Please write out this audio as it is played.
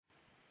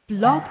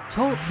Blog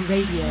Talk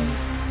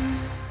Radio.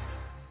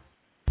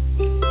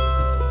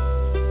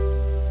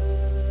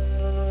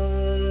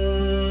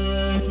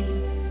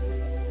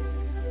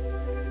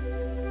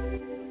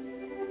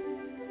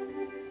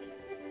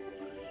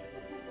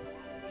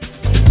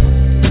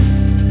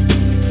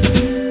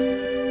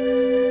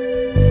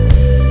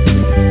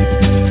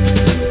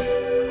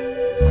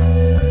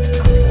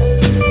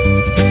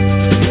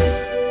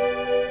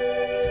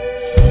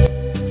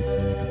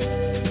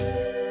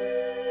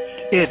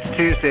 It's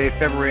Tuesday,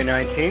 February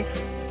 19th,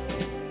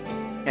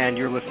 and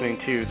you're listening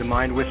to The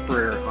Mind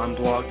Whisperer on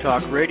Blog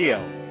Talk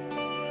Radio.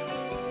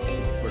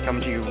 We're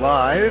coming to you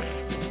live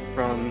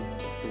from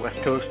the west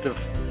coast of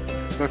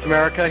North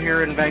America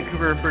here in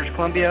Vancouver, British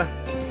Columbia.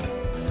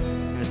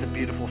 And it's a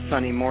beautiful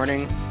sunny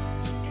morning.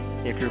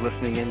 If you're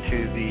listening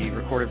into the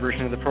recorded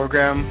version of the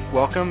program,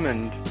 welcome,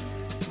 and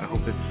I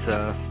hope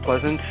it's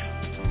pleasant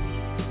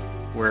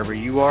wherever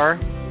you are.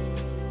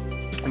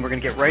 And we're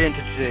going to get right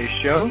into today's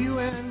show,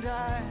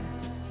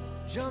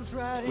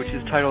 which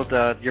is titled,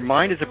 Your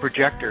Mind is a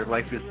Projector,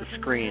 Life is the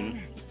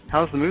Screen.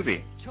 How's the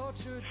movie?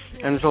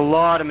 And there's a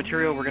lot of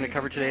material we're going to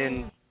cover today,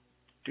 and I'm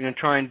going to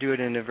try and do it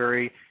in a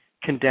very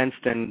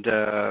condensed and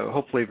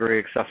hopefully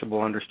very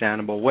accessible,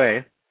 understandable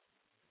way.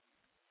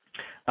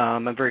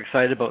 I'm very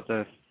excited about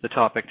the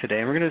topic today,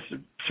 and we're going to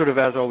sort of,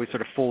 as always,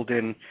 sort of fold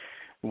in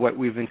what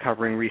we've been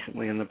covering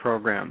recently in the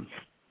program.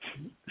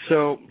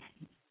 So,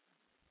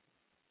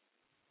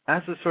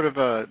 as a sort of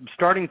a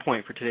starting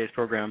point for today's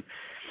program,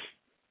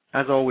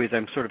 as always,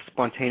 I'm sort of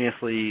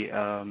spontaneously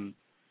find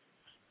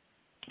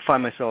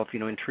myself,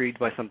 intrigued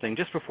by something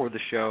just before the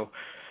show,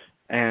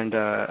 and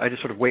I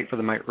just sort of wait for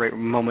the right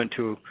moment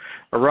to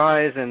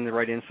arise and the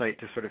right insight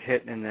to sort of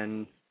hit, and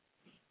then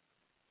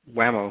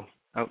whammo,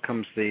 out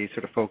comes the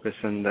sort of focus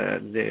and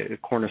the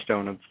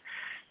cornerstone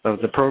of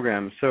the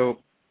program. So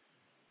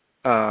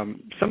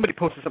somebody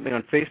posted something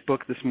on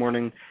Facebook this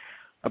morning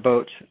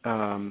about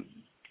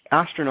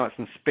astronauts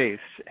in space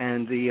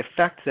and the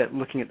effect that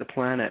looking at the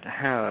planet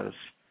has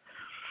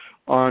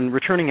on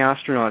returning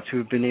astronauts who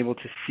have been able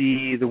to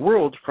see the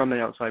world from an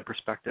outside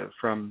perspective,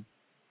 from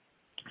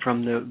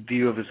the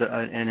view of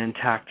an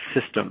intact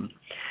system,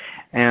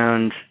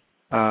 and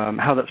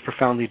how that's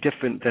profoundly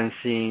different than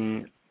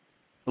seeing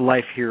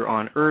life here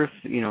on Earth,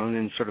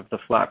 in sort of the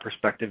flat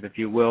perspective, if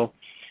you will,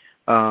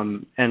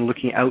 and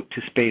looking out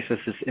to space as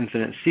this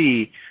infinite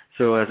sea,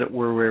 so as it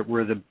were,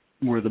 we're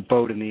the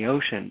boat in the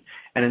ocean,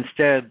 and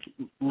instead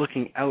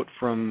looking out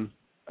from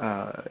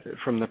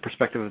the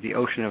perspective of the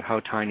ocean, of how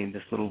tiny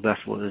this little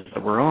vessel is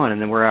that we're on, and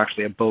then we're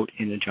actually a boat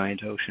in a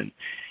giant ocean,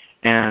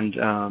 and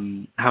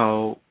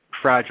how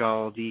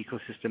fragile the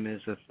ecosystem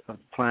is of the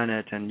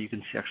planet, and you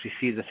can actually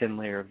see the thin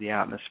layer of the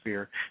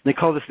atmosphere. And they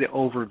call this the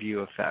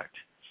overview effect,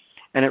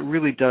 and it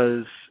really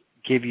does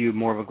give you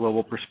more of a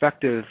global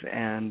perspective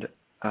and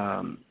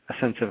a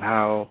sense of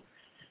how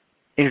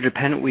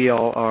interdependent we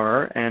all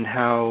are, and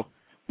how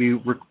we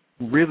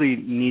really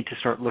need to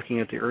start looking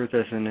at the Earth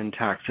as an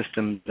intact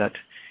system that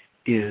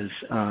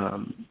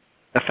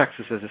affects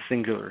us as a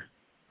singular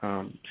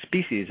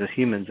species, as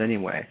humans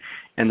anyway,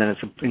 and then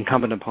it's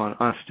incumbent upon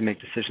us to make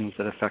decisions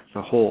that affect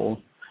the whole,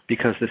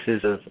 because this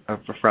is a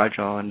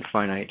fragile and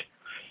finite,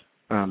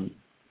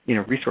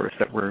 resource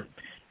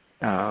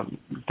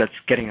that's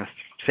getting us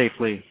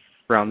safely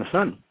around the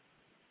sun.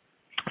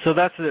 So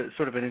that's a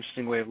sort of an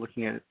interesting way of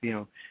looking at it,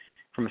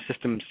 from a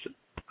systems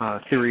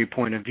theory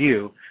point of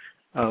view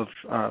of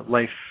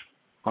life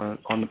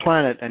on the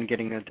planet, and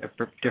getting a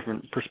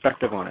different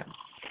perspective on it.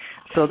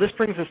 So this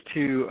brings us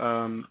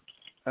to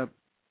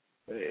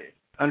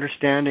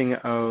understanding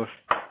of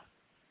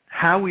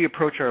how we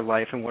approach our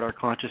life and what our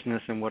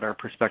consciousness and what our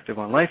perspective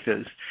on life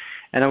is.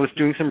 And I was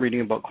doing some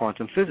reading about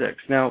quantum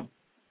physics. Now,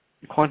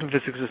 quantum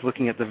physics is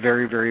looking at the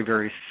very, very,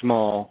 very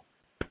small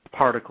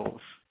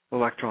particles,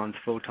 electrons,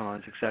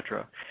 photons,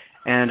 etc.,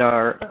 and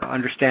our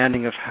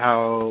understanding of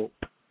how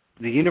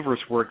the universe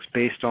works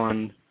based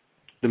on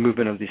the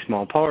movement of these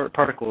small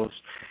particles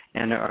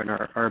and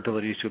our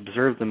ability to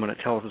observe them when it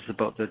tells us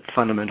about the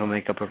fundamental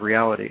makeup of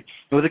reality.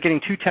 And without getting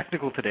too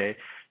technical today,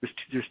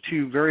 there's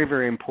two very,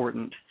 very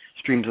important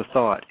streams of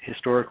thought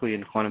historically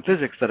in quantum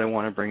physics that I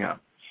want to bring up.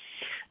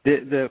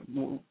 The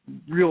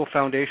real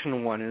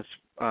foundational one is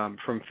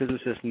from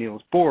physicist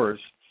Niels Bohr.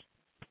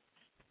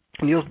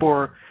 And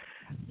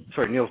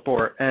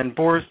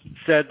Bohr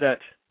said that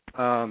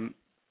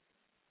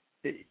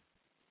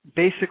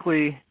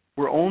basically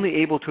we're only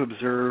able to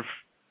observe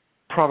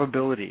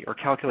probability or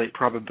calculate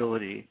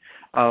probability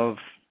of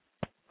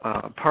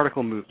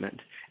particle movement,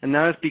 and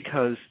that is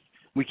because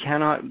we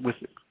cannot with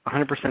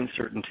 100%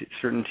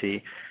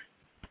 certainty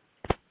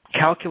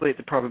calculate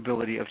the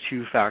probability of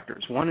two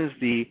factors. One is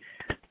the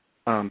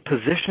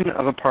position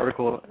of a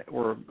particle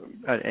or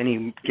at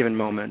any given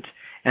moment,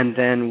 and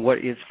then what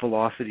its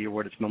velocity or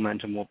what its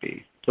momentum will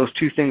be. Those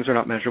two things are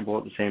not measurable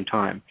at the same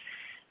time.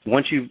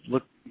 Once you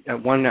look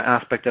at one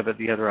aspect of it,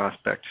 the other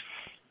aspect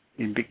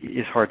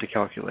is hard to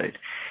calculate.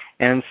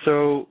 And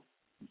so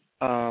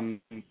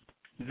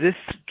this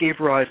gave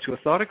rise to a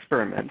thought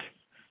experiment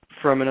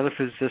from another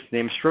physicist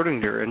named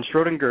Schrodinger, and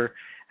Schrodinger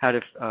had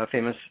a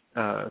famous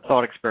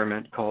thought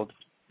experiment called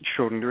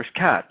Schrodinger's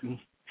cat.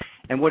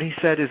 And what he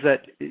said is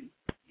that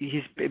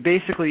he's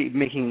basically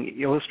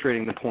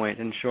illustrating the point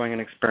and showing an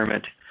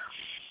experiment,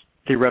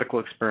 theoretical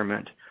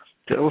experiment,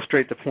 to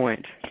illustrate the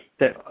point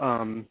that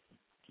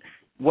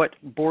what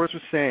Bohr's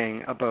was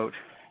saying about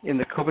in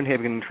the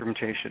Copenhagen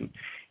interpretation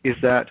is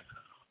that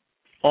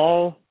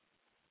all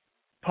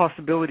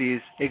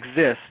possibilities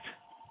exist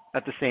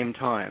at the same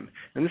time.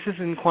 And this is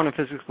in quantum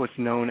physics what's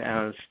known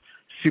as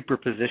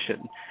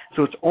superposition.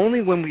 So it's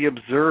only when we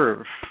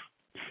observe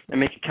and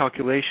make a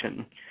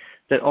calculation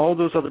that all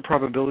those other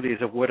probabilities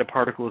of what a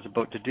particle is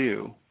about to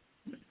do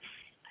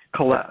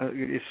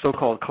is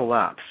so-called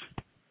collapse.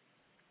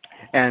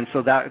 And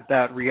so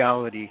that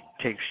reality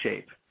takes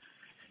shape.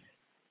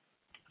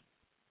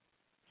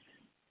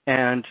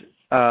 And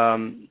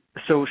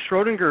so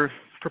Schrodinger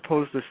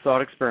proposed this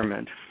thought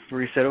experiment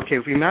where he said, okay,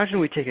 if we imagine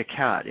we take a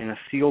cat in a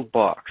sealed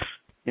box,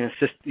 in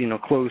a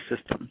closed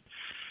system.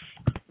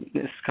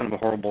 This is kind of a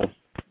horrible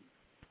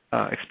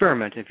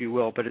experiment, if you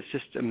will, but it's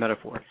just a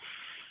metaphor.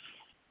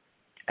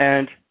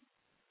 And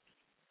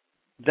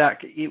that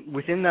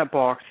within that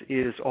box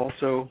is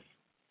also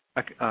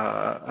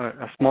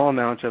a small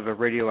amount of a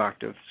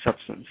radioactive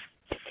substance.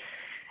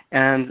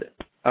 And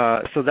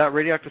so that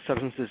radioactive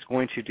substance is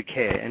going to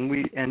decay,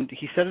 and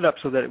he set it up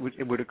so that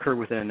it would occur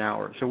within an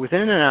hour. So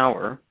within an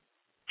hour,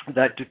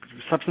 that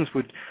substance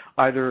would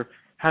either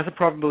has a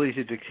probability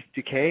to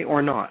decay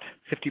or not,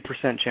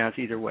 50% chance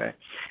either way.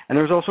 And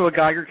there's also a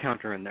Geiger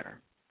counter in there.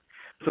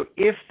 So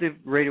if the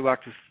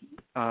radioactive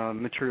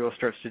material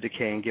starts to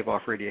decay and give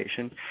off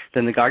radiation,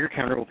 then the Geiger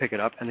counter will pick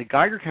it up, and the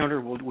Geiger counter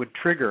would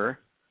trigger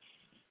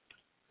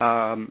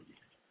the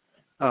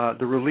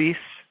release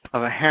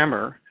of a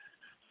hammer,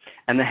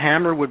 and the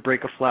hammer would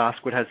break a flask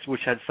which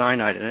had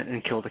cyanide in it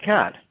and kill the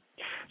cat.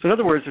 So in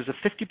other words, there's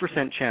a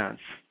 50% chance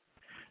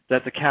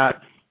that the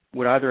cat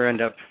would either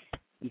end up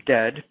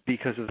dead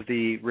because of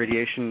the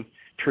radiation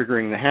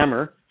triggering the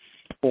hammer,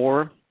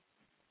 or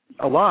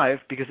alive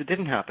because it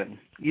didn't happen.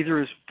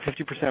 Either is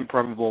 50%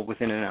 probable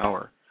within an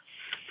hour.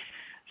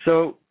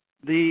 So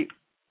the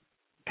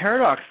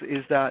paradox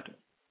is that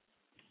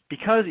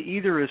because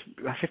either is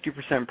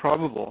 50%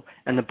 probable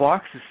and the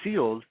box is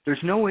sealed, there's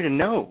no way to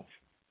know.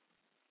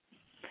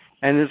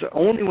 And there's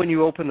only when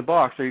you open the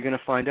box are you going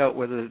to find out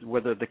whether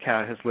the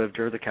cat has lived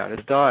or the cat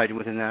has died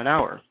within that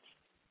hour.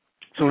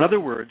 So in other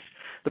words,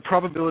 the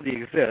probability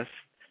exists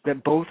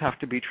that both have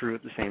to be true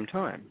at the same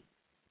time.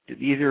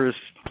 Either is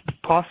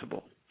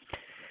possible.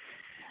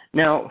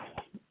 Now,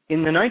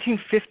 in the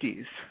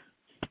 1950s,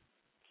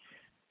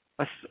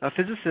 a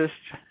physicist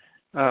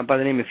by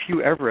the name of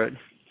Hugh Everett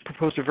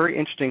proposed a very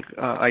interesting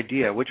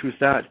idea, which was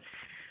that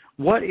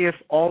what if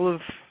all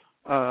of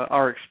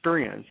our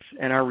experience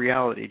and our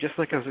reality, just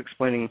like I was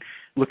explaining,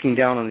 looking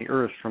down on the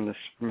Earth from a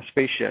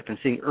spaceship and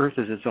seeing Earth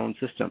as its own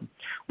system,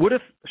 what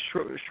if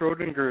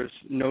Schrodinger's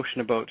notion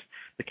about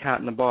the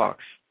cat in the box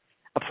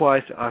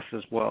applies to us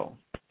as well?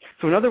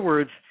 So in other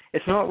words,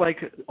 it's not like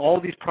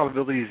all these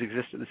probabilities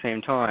exist at the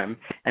same time,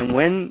 and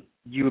when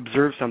you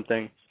observe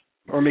something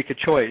or make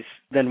a choice,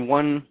 then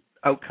one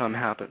outcome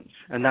happens,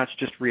 and that's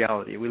just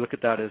reality. We look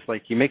at that as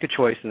like you make a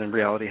choice and then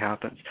reality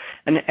happens.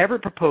 And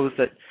Everett proposed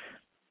that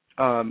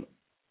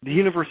the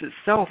universe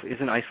itself is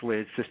an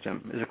isolated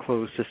system, is a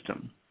closed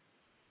system,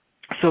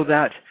 so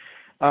that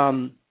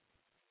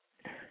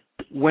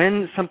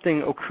when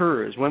something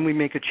occurs, when we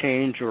make a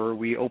change or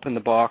we open the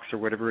box or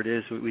whatever it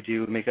is we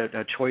do, make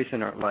a choice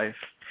in our life,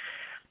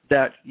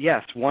 that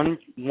yes, one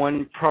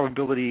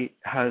probability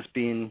has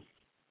been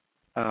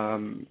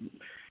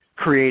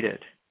created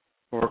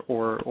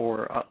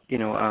or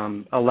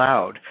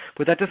allowed,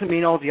 but that doesn't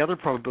mean all the other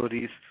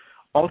probabilities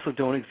also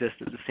don't exist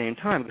at the same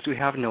time because we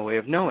have no way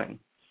of knowing.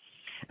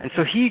 And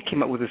so he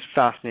came up with this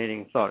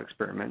fascinating thought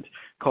experiment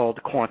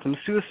called quantum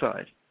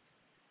suicide.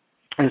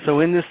 And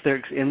so in this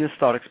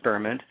thought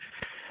experiment,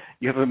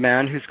 you have a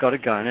man who's got a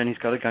gun, and he's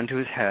got a gun to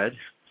his head,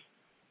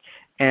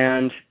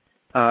 and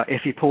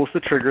if he pulls the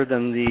trigger,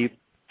 then the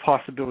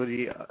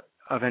possibility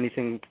of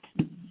anything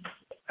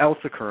else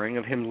occurring,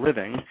 of him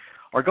living,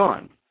 are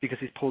gone because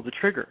he's pulled the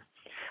trigger.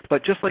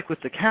 But just like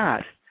with the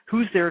cat,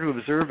 who's there to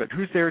observe it?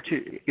 Who's there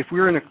to? If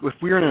we're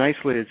in an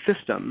isolated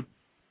system,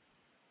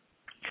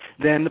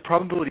 then the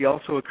probability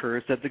also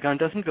occurs that the gun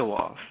doesn't go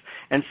off.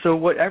 And so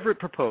what Everett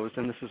proposed,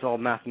 and this is all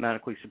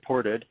mathematically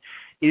supported,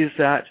 is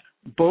that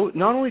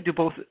not only do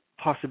both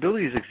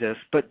possibilities exist,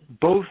 but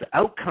both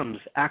outcomes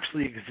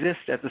actually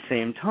exist at the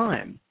same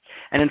time.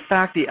 And in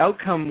fact, the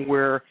outcome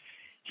where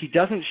he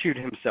doesn't shoot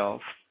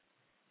himself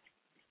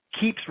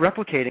keeps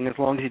replicating as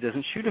long as he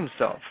doesn't shoot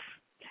himself.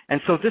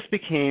 And so this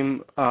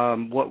became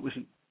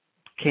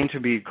came to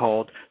be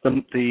called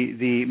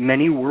the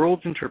many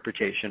worlds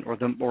interpretation,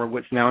 or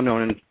what's now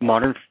known in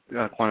modern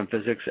quantum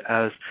physics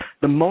as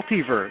the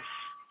multiverse.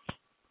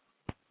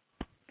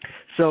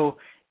 So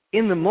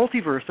in the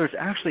multiverse, there's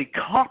actually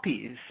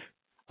copies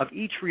of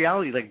each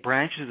reality, like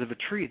branches of a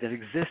tree, that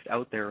exist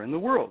out there in the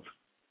world.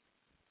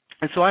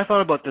 And so I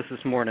thought about this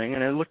morning,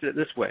 and I looked at it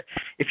this way.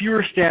 If you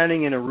were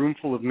standing in a room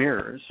full of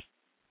mirrors,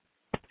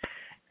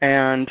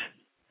 and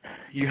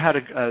you had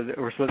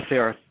or so let's say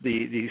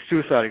the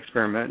suicide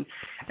experiment,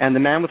 and the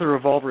man with a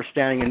revolver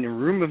standing in a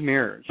room of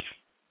mirrors.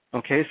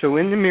 Okay, so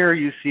in the mirror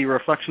you see a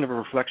reflection of a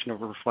reflection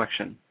of a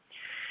reflection.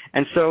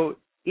 And so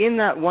in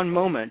that one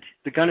moment,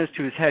 the gun is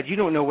to his head. You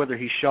don't know whether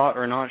he's shot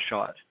or not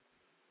shot.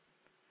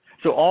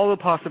 So all the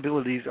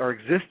possibilities are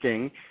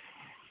existing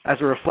as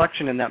a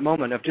reflection in that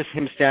moment of just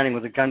him standing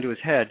with a gun to his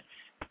head,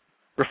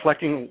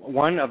 reflecting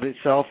one of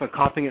itself and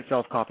copying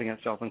itself, copying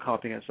itself, and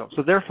copying itself.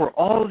 So therefore,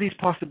 all of these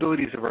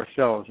possibilities of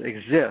ourselves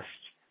exist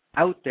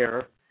out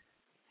there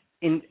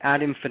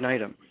ad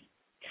infinitum.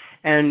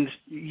 And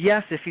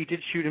yes, if he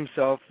did shoot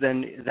himself,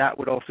 then that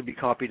would also be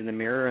copied in the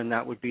mirror, and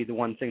that would be the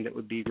one thing that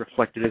would be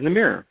reflected in the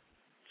mirror.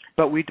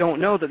 But we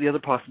don't know that the other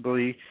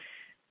possibility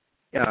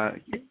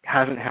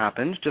hasn't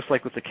happened, just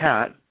like with the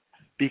cat,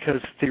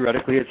 because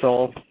theoretically it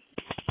all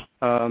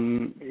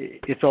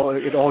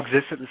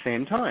exists at the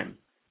same time.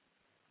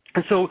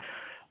 And so,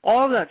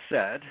 all of that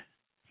said,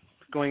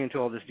 going into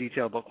all this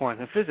detail about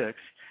quantum physics,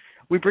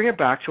 we bring it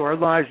back to our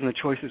lives and the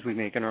choices we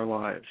make in our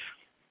lives.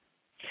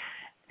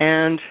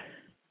 And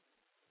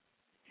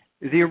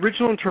the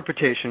original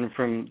interpretation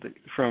from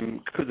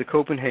the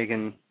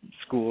Copenhagen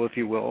school, if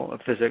you will, of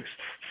physics,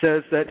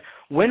 says that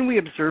when we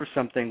observe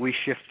something, we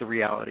shift the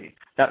reality.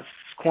 That's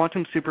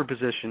quantum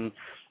superposition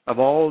of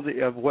all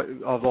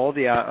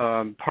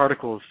the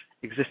particles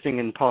existing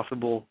in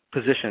possible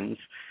positions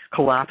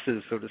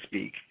collapses, so to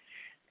speak,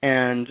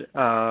 and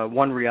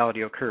one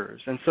reality occurs.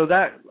 And so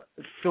that,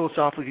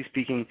 philosophically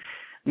speaking,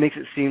 makes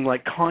it seem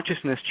like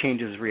consciousness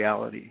changes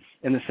reality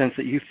in the sense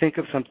that you think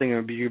of something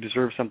or you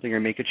observe something or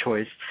make a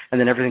choice,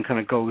 and then everything kind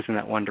of goes in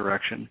that one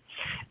direction.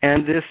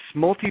 And this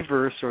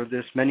multiverse or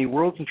this many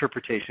worlds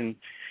interpretation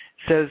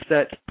says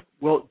that,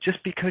 well, just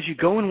because you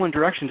go in one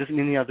direction doesn't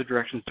mean the other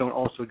directions don't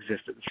also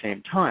exist at the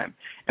same time.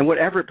 And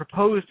whatever it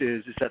proposed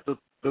is that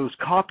those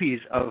copies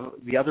of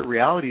the other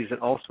realities that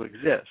also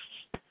exist,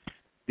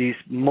 these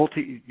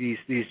multi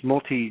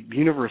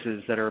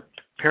universes that are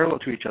parallel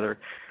to each other,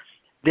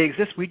 they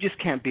exist. We just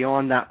can't be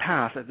on that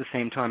path at the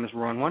same time as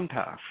we're on one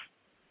path.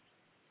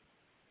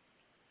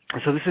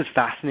 And so this is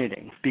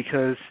fascinating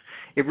because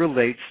it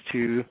relates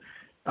to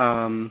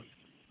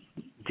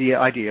the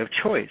idea of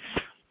choice.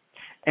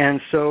 And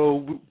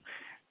so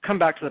come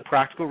back to the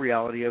practical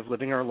reality of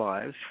living our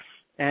lives,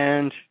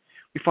 and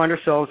we find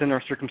ourselves in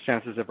our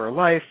circumstances of our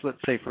life. Let's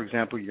say, for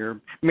example, you're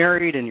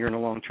married and you're in a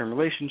long-term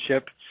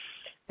relationship,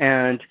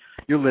 and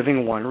you're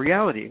living one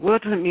reality. Well,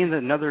 that doesn't mean that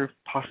another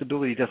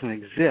possibility doesn't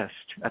exist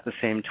at the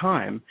same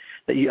time,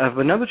 that you have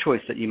another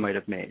choice that you might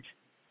have made.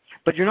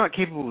 But you're not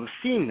capable of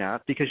seeing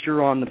that because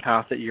you're on the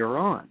path that you're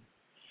on.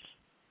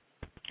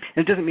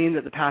 And it doesn't mean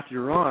that the path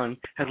you're on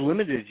has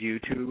limited you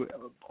to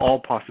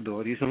all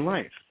possibilities in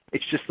life.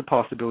 It's just the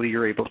possibility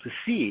you're able to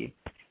see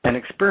and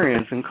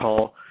experience and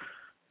call,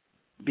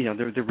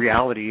 the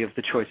reality of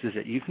the choices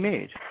that you've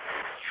made.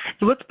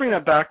 So let's bring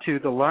that back to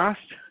the last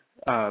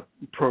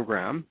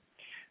program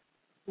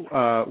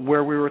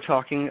where we were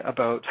talking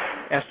about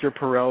Esther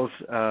Perel's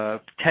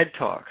TED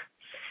Talk.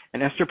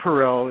 And Esther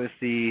Perel is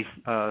the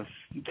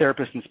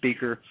therapist and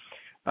speaker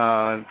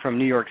from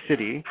New York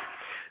City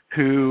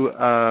who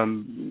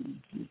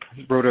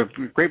wrote a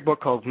great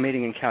book called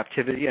Mating in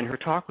Captivity, and her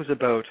talk was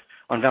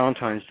on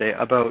Valentine's Day,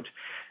 about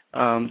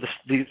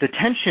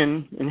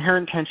the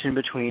inherent tension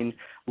between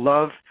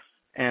love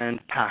and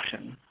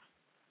passion.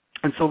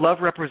 And so love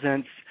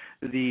represents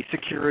the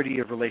security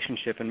of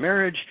relationship and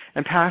marriage,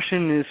 and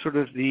passion is sort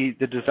of the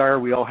desire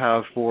we all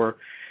have for,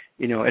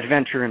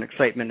 adventure and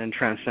excitement and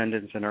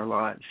transcendence in our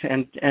lives.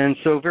 And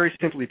so very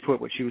simply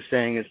put, what she was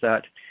saying is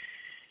that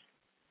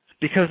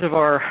because of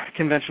our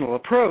conventional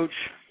approach,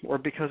 or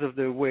because of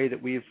the way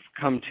that we've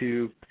come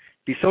to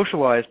be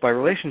socialized by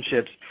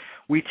relationships,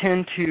 we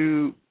tend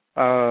to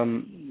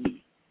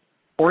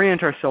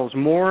orient ourselves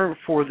more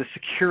for the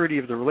security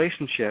of the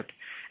relationship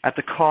at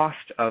the cost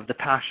of the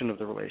passion of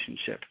the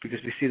relationship, because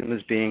we see them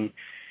as being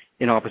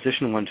in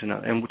opposition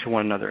to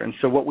one another. And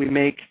so what we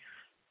make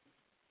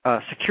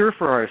secure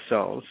for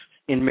ourselves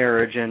in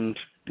marriage and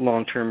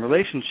long-term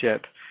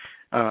relationship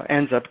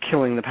ends up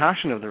killing the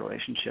passion of the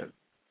relationship.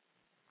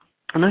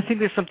 And I think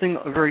there's something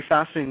very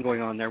fascinating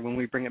going on there when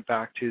we bring it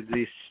back to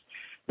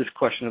this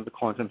question of the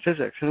quantum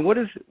physics. And what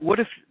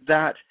if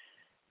that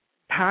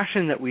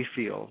passion that we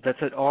feel that's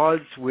at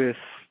odds with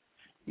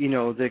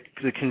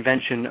the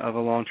convention of a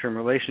long-term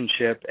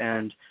relationship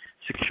and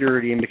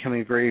security and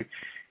becoming very,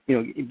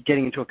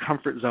 getting into a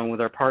comfort zone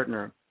with our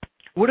partner.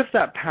 What if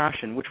that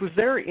passion, which was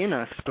there in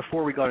us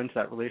before we got into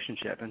that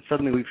relationship, and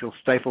suddenly we feel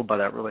stifled by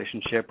that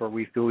relationship or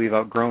we feel we've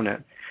outgrown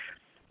it,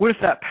 what if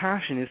that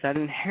passion is that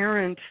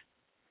inherent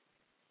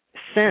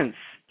sense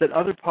that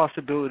other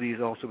possibilities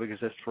also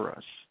exist for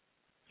us?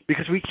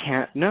 Because we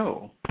can't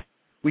know.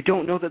 We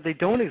don't know that they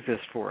don't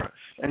exist for us.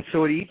 And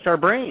so it eats our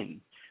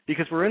brain.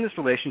 Because we're in this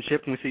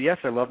relationship and we say, yes,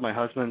 I love my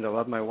husband, I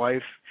love my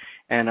wife,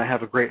 and I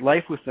have a great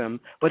life with them,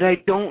 but I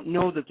don't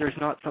know that there's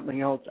not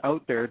something else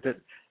out there that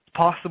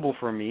possible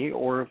for me,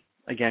 or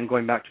again,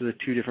 going back to the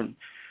two different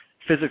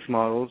physics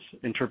models,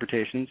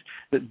 interpretations,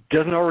 that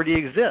doesn't already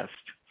exist.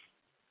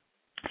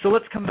 So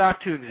let's come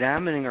back to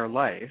examining our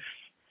life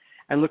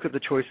and look at the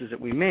choices that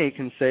we make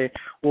and say,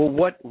 well,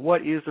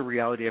 what is the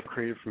reality I've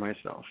created for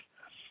myself?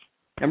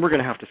 And we're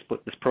going to have to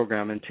split this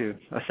program into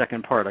a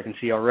second part, I can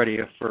see already,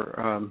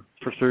 for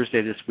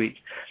Thursday this week.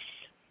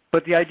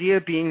 But the idea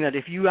being that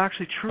if you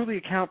actually truly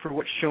account for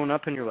what's shown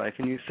up in your life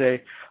and you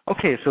say,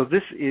 okay, so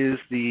this is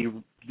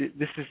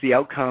the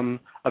outcome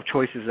of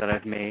choices that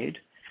I've made,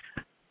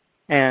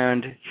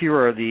 and here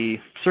are the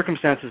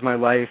circumstances of my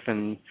life,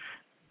 and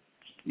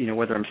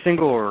whether I'm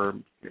single or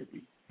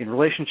in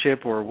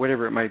relationship or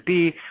whatever it might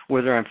be,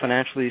 whether I'm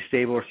financially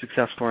stable or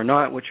successful or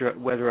not,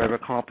 whether I've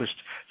accomplished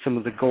some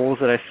of the goals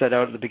that I set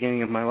out at the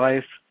beginning of my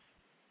life,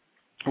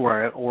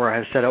 or I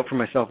have set out for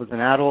myself as an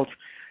adult.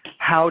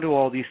 How do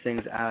all these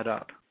things add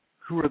up?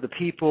 Who are the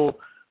people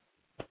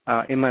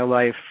in my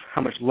life?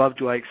 How much love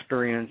do I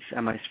experience?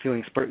 Am I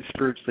feeling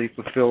spiritually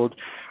fulfilled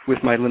with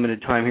my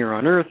limited time here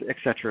on Earth, et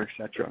cetera, et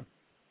cetera?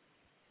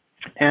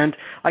 And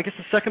I guess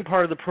the second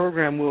part of the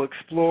program will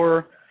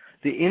explore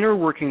the inner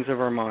workings of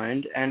our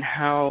mind and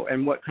how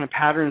and what kind of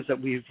patterns that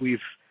we've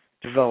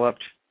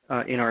developed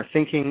in our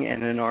thinking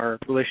and in our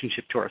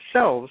relationship to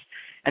ourselves,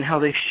 and how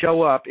they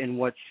show up in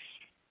what's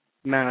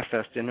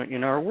manifest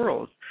in our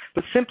world.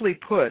 But simply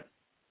put,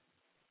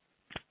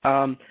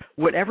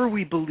 whatever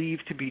we believe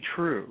to be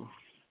true,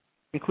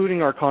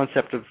 including our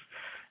concept of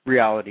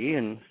reality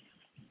and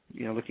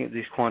looking at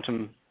these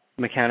quantum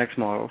mechanics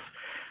models,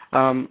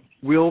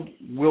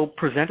 will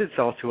present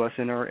itself to us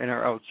in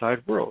our outside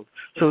world,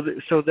 so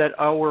that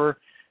our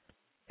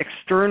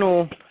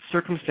external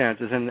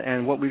circumstances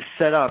and what we've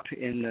set up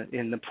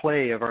in the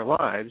play of our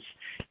lives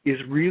is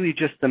really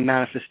just the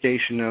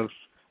manifestation of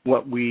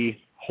what we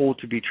hold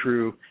to be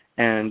true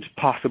and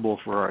possible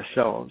for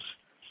ourselves.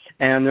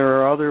 And there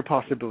are other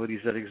possibilities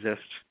that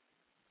exist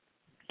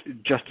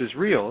just as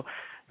real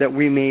that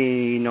we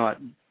may not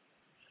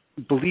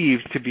believe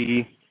to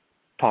be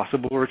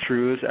possible or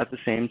true at the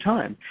same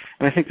time.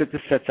 And I think that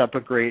this sets up a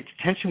great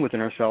tension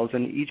within ourselves,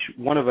 and each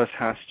one of us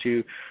has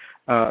to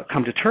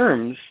come to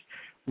terms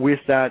with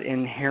that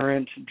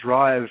inherent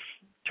drive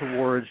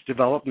towards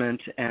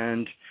development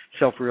and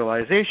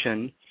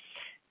self-realization,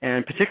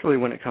 and particularly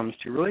when it comes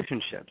to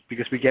relationships,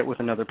 because we get with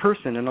another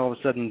person and all of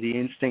a sudden the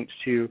instinct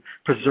to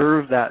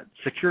preserve that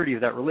security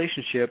of that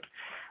relationship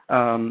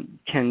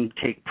can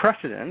take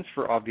precedence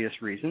for obvious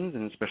reasons,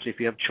 and especially if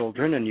you have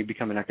children and you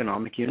become an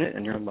economic unit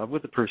and you're in love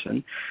with the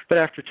person. But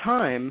after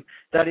time,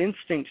 that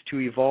instinct to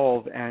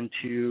evolve and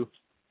to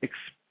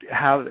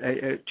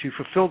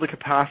fulfill the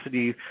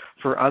capacity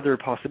for other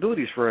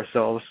possibilities for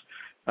ourselves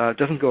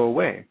doesn't go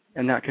away,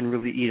 and that can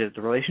really eat at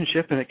the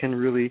relationship, and it can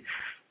really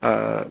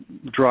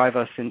drive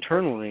us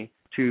internally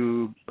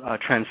to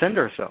transcend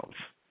ourselves,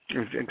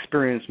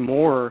 experience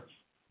more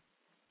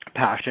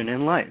passion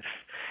in life.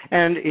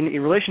 And in a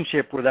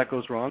relationship where that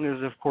goes wrong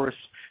is, of course,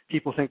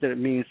 people think that it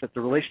means that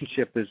the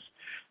relationship is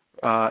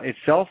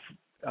itself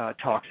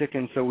toxic,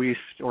 and so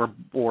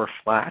or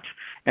flat,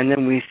 and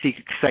then we seek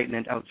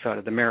excitement outside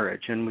of the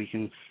marriage, and we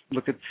can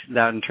look at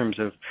that in terms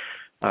of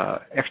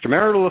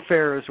extramarital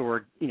affairs,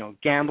 or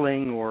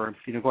gambling, or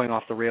going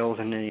off the rails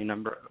in any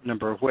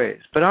number of ways.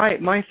 But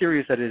my theory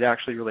is that it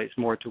actually relates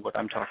more to what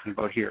I'm talking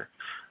about here.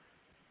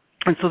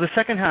 And so the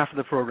second half of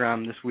the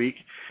program this week,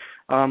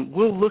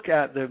 we'll look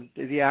at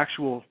the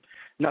actual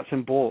nuts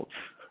and bolts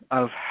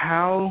of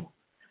how,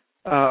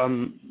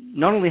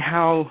 not only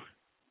how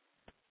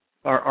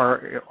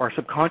our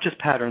subconscious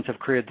patterns have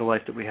created the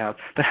life that we have,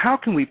 but how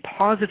can we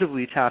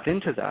positively tap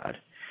into that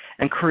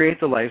and create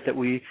the life that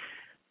we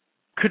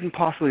couldn't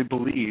possibly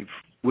believe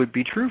would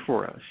be true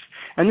for us.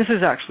 And this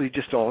is actually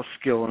just all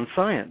skill and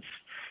science.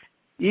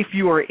 If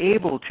you are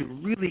able to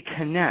really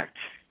connect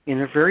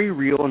in a very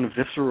real and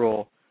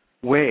visceral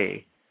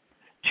way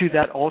to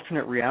that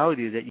alternate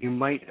reality that you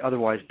might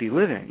otherwise be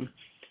living,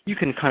 you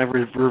can kind of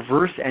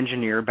reverse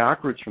engineer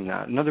backwards from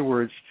that. In other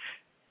words,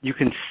 you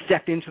can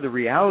step into the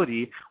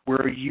reality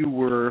where you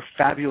were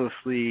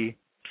fabulously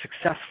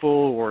successful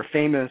or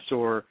famous,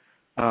 or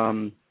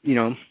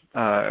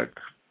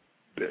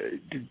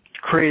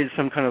created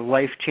some kind of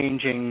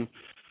life-changing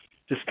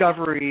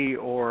discovery,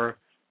 or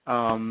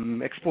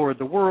explored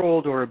the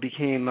world, or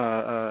became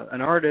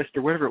an artist,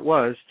 or whatever it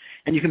was,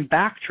 and you can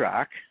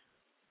backtrack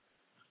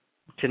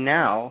to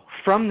now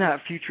from that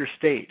future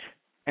state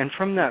and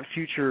from that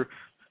future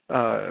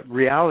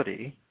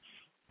reality,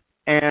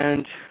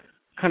 and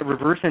kind of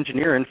reverse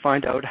engineer and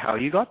find out how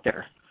you got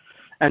there.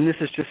 And this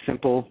is just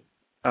simple,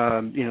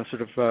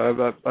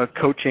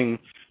 coaching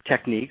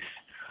techniques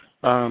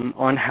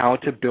on how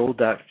to build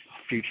that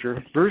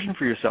future version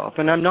for yourself.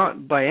 And I'm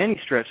not by any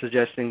stretch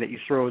suggesting that you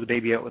throw the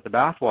baby out with the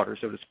bathwater,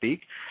 so to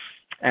speak,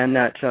 and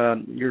that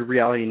your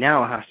reality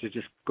now has to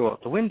just go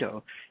out the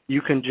window.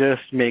 You can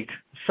just make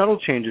subtle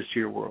changes to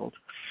your world.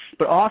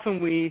 But often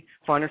we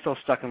find ourselves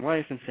stuck in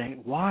life and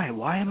saying, why?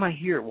 Why am I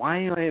here? Why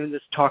am I in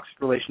this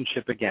toxic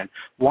relationship again?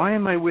 Why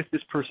am I with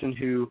this person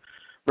who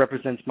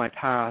represents my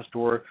past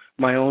or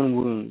my own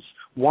wounds?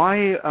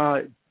 Why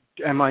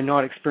am I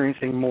not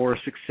experiencing more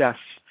success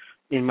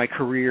in my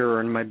career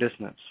or in my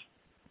business?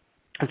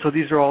 And so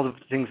these are all the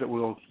things that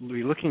we'll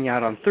be looking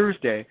at on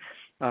Thursday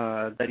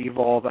that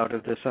evolve out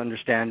of this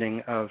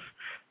understanding of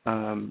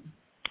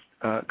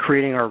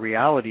creating our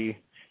reality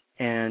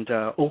and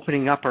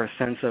opening up our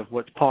sense of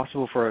what's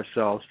possible for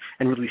ourselves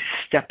and really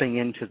stepping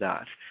into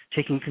that,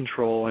 taking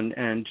control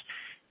and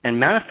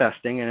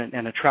manifesting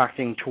and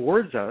attracting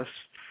towards us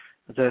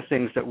the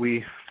things that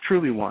we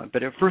truly want.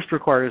 But it first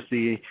requires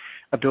the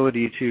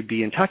ability to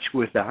be in touch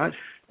with that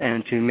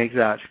and to make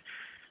that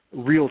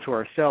real to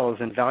ourselves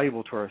and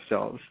valuable to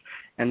ourselves.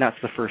 And that's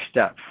the first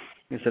step,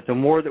 is that the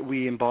more that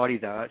we embody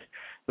that,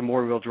 the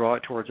more we'll draw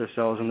it towards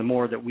ourselves and the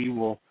more that we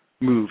will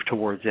move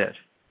towards it.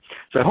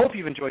 So I hope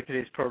you've enjoyed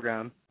today's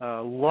program.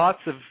 Lots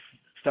of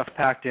stuff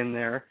packed in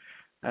there.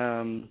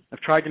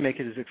 I've tried to make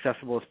it as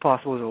accessible as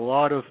possible. There's a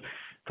lot of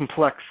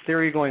complex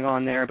theory going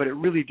on there, but it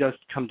really does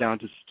come down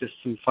to just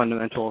some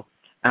fundamental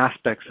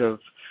aspects of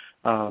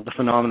the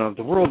phenomena of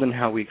the world and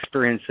how we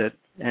experience it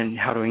and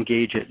how to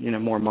engage it in a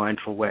more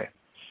mindful way.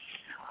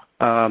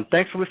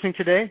 Thanks for listening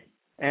today,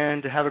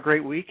 and have a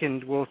great week,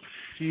 and we'll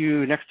see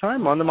you next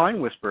time on The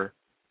Mind Whisperer.